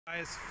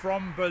Guys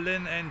from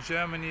Berlin and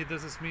Germany,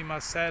 this is me,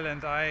 Marcel,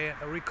 and I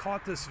record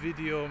this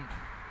video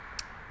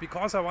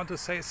because I want to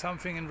say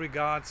something in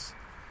regards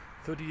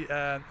to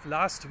the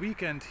last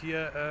weekend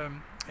here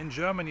in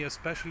Germany,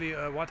 especially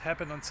what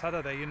happened on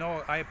Saturday. You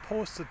know, I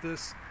posted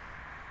this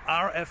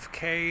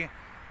RFK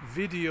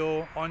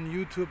video on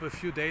YouTube a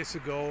few days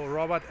ago.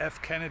 Robert F.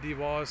 Kennedy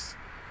was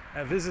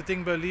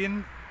visiting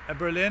Berlin,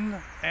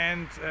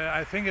 and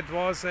I think it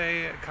was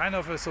a kind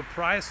of a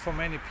surprise for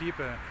many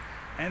people.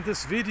 And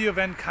this video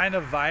went kind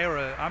of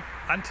viral.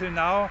 Until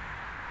now,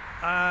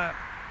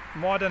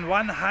 more than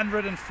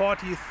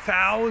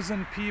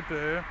 140,000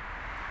 people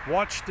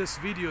watched this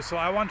video. So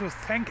I want to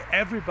thank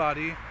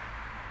everybody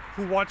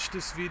who watched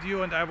this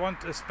video, and I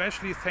want to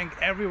especially thank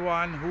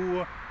everyone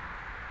who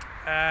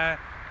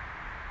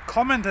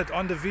commented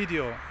on the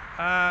video.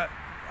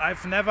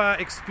 I've never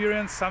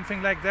experienced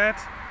something like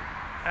that.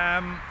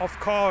 Of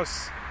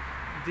course,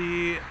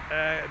 the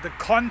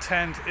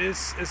content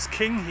is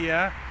king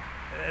here.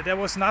 There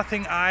was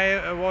nothing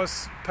I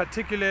was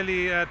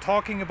particularly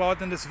talking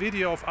about in this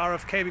video of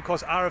RFK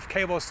because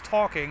RFK was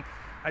talking.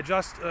 I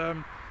just,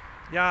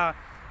 yeah,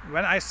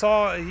 when I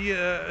saw he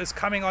is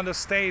coming on the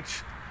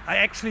stage, I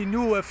actually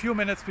knew a few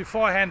minutes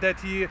beforehand that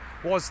he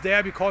was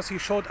there because he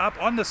showed up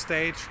on the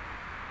stage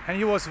and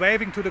he was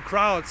waving to the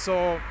crowd.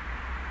 So,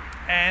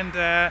 and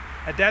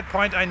at that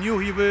point I knew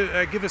he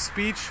will give a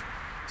speech.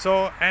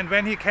 So, and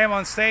when he came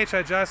on stage,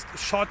 I just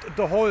shot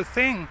the whole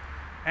thing.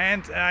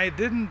 And I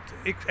didn't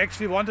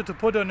actually wanted to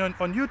put it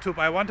on YouTube.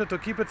 I wanted to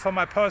keep it for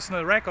my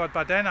personal record.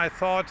 But then I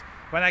thought,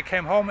 when I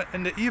came home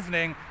in the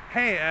evening,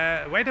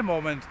 hey, wait a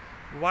moment.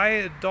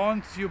 Why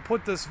don't you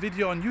put this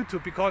video on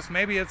YouTube? Because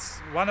maybe it's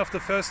one of the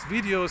first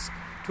videos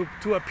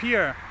to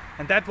appear.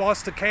 And that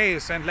was the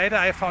case. And later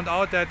I found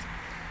out that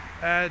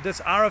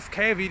this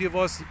RFK video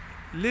was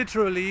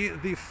literally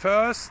the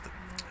first.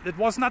 It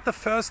was not the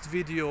first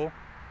video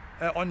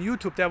on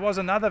YouTube. There was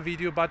another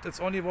video, but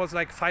it only was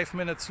like 5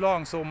 minutes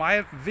long. So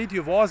my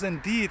video was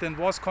indeed, and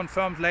was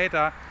confirmed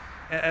later,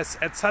 as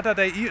at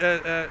Saturday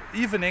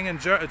evening in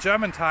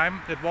German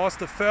time, it was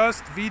the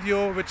first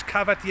video which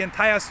covered the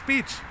entire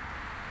speech.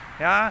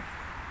 Yeah,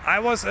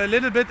 I was a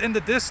little bit in the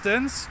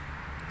distance,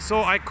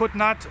 so I could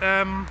not.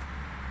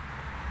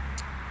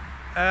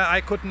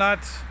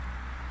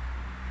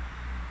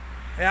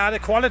 Yeah, the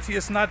quality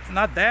is not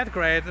that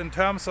great in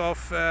terms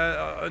of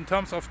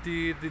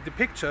the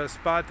pictures,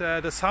 but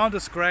the sound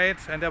is great,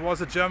 and there was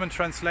a German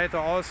translator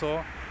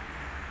also.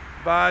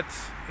 But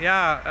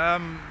yeah,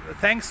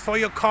 thanks for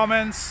your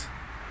comments,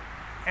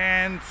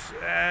 and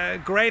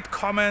great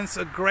comments,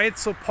 great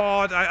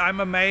support.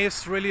 I'm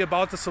amazed really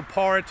about the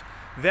support.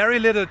 Very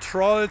little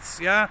trolls.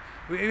 Yeah,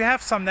 we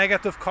have some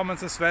negative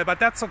comments as well, but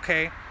that's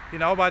okay, you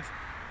know. But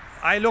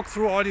I look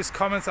through all these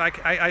comments,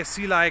 I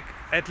see like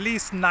at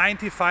least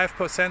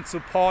 95%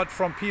 support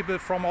from people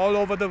from all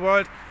over the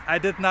world. I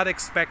did not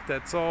expect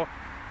it. So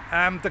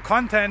the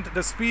content,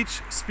 the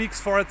speech speaks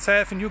for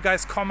itself, and you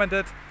guys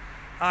commented.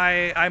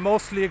 I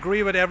mostly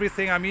agree with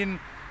everything. I mean,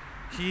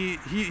 he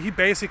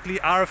basically,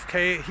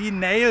 RFK, he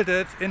nailed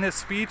it in his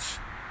speech.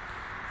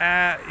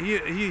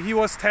 He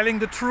was telling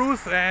the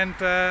truth, and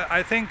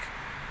I think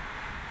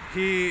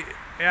he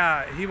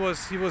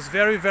was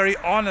very, very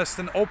honest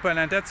and open,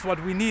 and that's what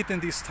we need in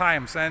these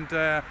times.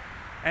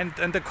 And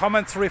the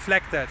comments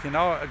reflect that, you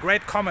know,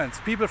 great comments.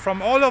 People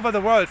from all over the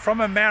world,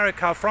 from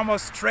America, from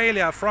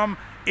Australia, from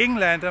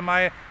England, and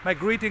my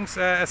greetings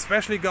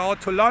especially go out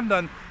to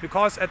London,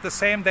 because at the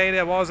same day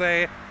there was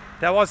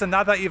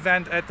another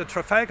event at the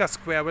Trafalgar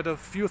Square with a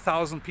few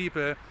thousand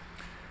people,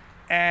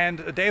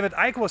 and David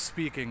Icke was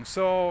speaking.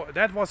 So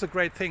that was a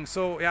great thing.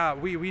 So yeah,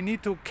 we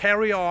need to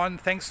carry on.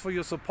 Thanks for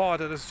your support.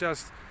 It is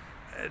just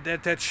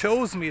that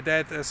shows me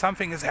that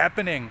something is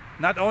happening,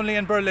 not only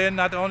in Berlin,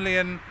 not only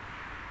in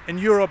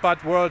Europe,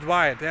 but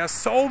worldwide. There's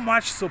so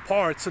much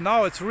support. So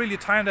now it's really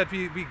time that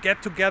we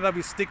get together,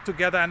 we stick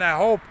together, and I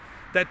hope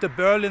that the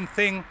Berlin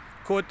thing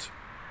could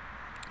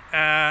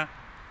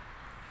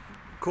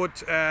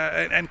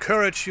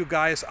encourage you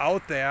guys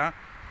out there.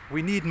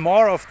 We need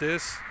more of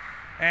this.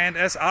 And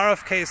as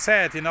RFK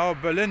said, you know,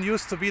 Berlin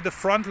used to be the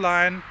front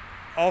line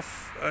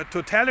of I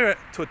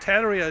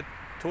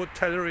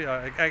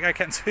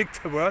can't speak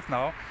the word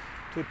now.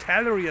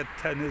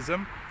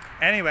 Totalitarianism.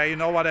 Anyway, you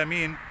know what I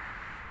mean.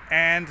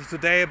 And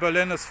today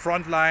Berlin is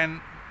front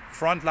line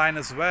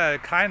as well,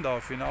 kind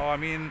of. You know, I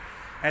mean,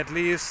 at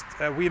least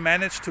we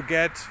managed to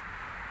get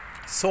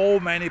so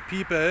many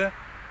people.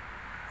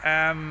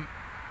 Let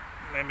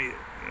me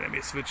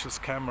switch this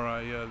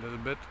camera here a little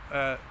bit.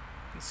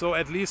 So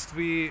at least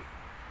we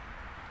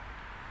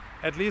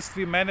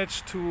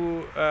managed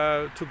to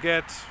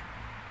get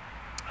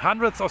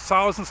hundreds of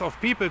thousands of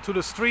people to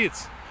the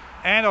streets.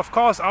 And of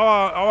course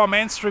our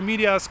mainstream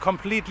media is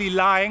completely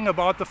lying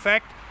about the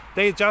fact.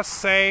 They just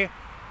say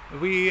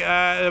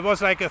it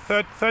was like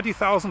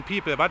 30,000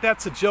 people, but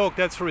that's a joke,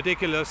 that's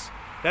ridiculous,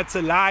 that's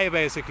a lie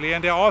basically.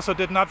 And they also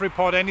did not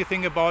report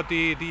anything about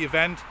the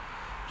event.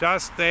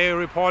 Just they're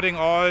reporting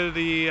all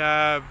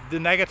the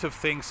negative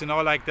things, you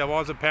know, like there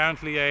was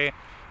apparently a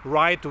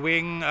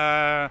right-wing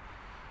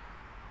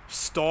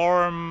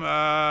storm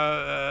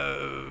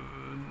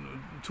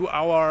to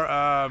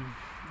our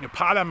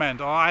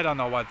parliament, or I don't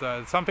know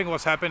what, something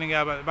was happening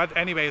here, but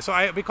anyway,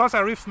 so because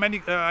I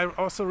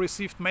also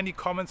received many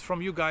comments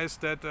from you guys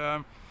that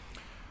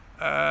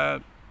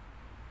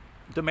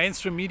the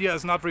mainstream media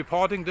is not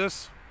reporting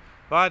this.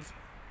 But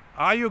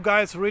are you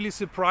guys really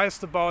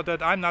surprised about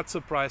that? I'm not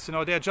surprised. You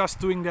know, they're just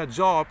doing their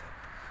job,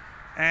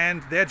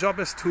 and their job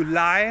is to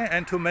lie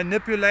and to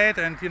manipulate,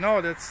 and you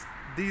know,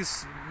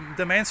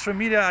 the mainstream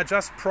media are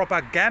just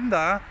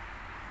propaganda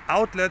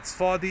outlets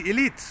for the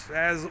elite,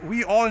 as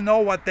we all know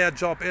what their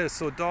job is.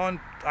 So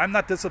I'm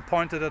not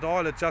disappointed at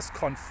all. It just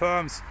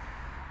confirms.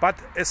 But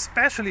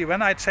especially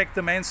when I check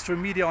the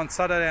mainstream media on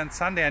Saturday and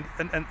Sunday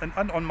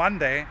and on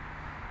Monday,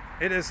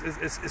 it is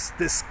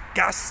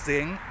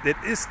disgusting. It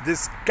is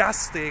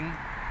disgusting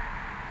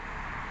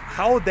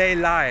how they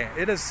lie.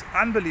 It is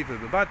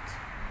unbelievable. But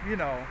you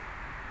know,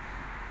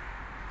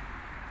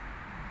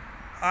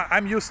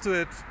 I'm used to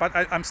it. But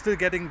I'm still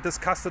getting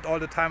disgusted all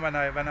the time when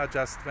I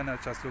just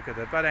look at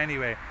it. But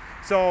anyway,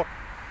 so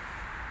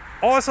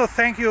also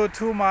thank you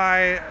to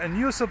my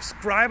new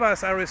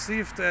subscribers. I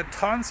received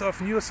tons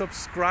of new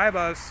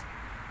subscribers.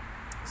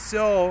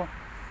 So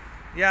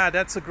yeah,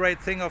 that's a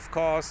great thing. Of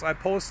course, I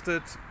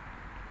posted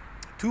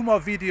 2 more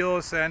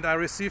videos and I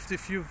received a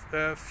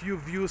few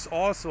views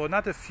also,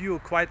 not a few,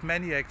 quite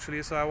many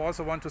actually. So I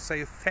also want to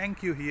say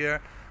thank you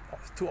here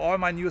to all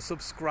my new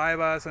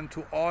subscribers and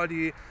to all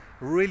the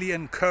really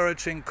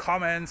encouraging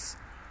comments.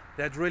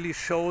 That really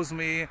shows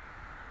me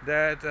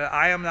that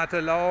I am not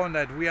alone,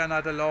 that we are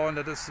not alone,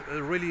 that is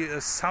really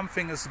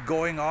something is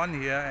going on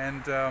here.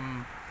 And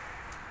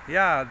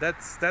yeah,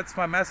 that's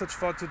my message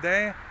for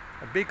today.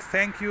 A big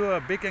thank you, a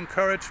big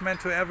encouragement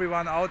to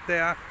everyone out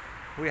there.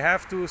 We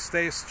have to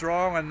stay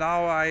strong, and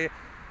now I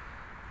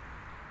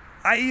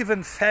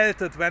even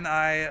felt it when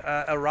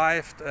I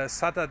arrived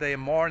Saturday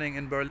morning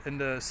in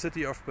the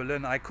city of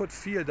Berlin. I could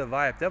feel the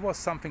vibe. There was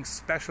something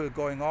special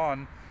going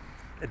on,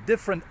 a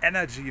different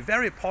energy,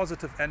 very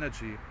positive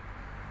energy.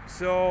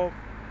 So,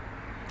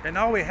 and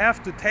now we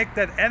have to take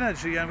that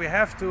energy and we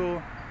have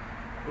to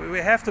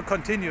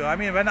continue. I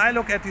mean, when I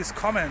look at these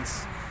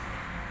comments,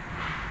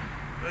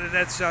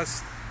 that's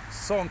just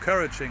so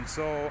encouraging.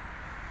 So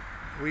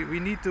we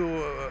need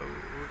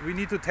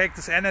to take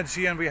this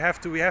energy and we have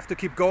to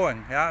keep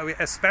going. Yeah,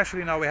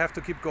 especially now we have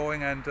to keep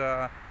going, and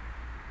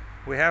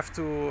we have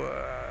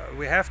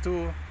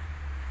to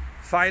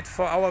fight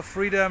for our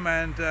freedom,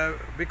 and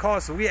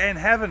because we ain't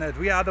having it,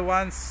 we are the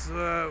ones,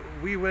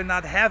 we will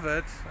not have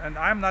it, and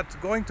I'm not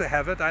going to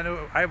have it. I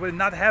know I will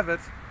not have it,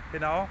 you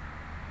know.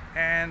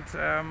 And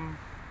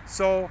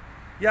so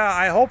yeah,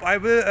 I hope I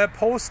will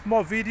post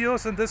more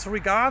videos in this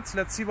regards.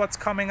 Let's see what's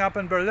coming up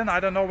in Berlin. I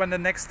don't know when the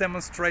next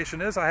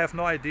demonstration is. I have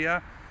no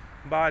idea.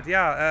 But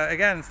yeah,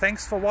 again,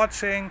 thanks for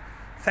watching.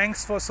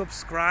 Thanks for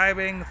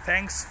subscribing.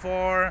 Thanks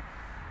for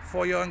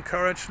your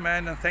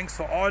encouragement, and thanks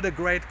for all the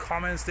great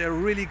comments. They're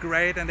really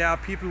great, and there are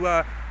people who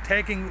are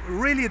taking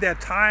really their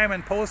time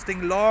and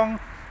posting long,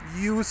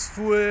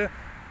 useful,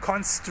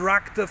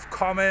 constructive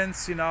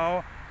comments, you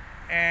know.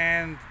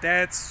 And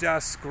that's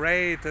just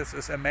great. This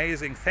is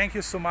amazing. Thank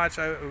you so much.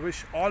 I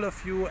wish all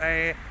of you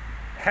a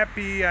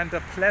happy and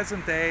a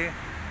pleasant day,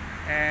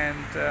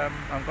 and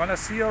I'm gonna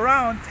see you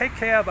around. Take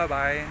care. Bye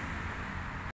bye.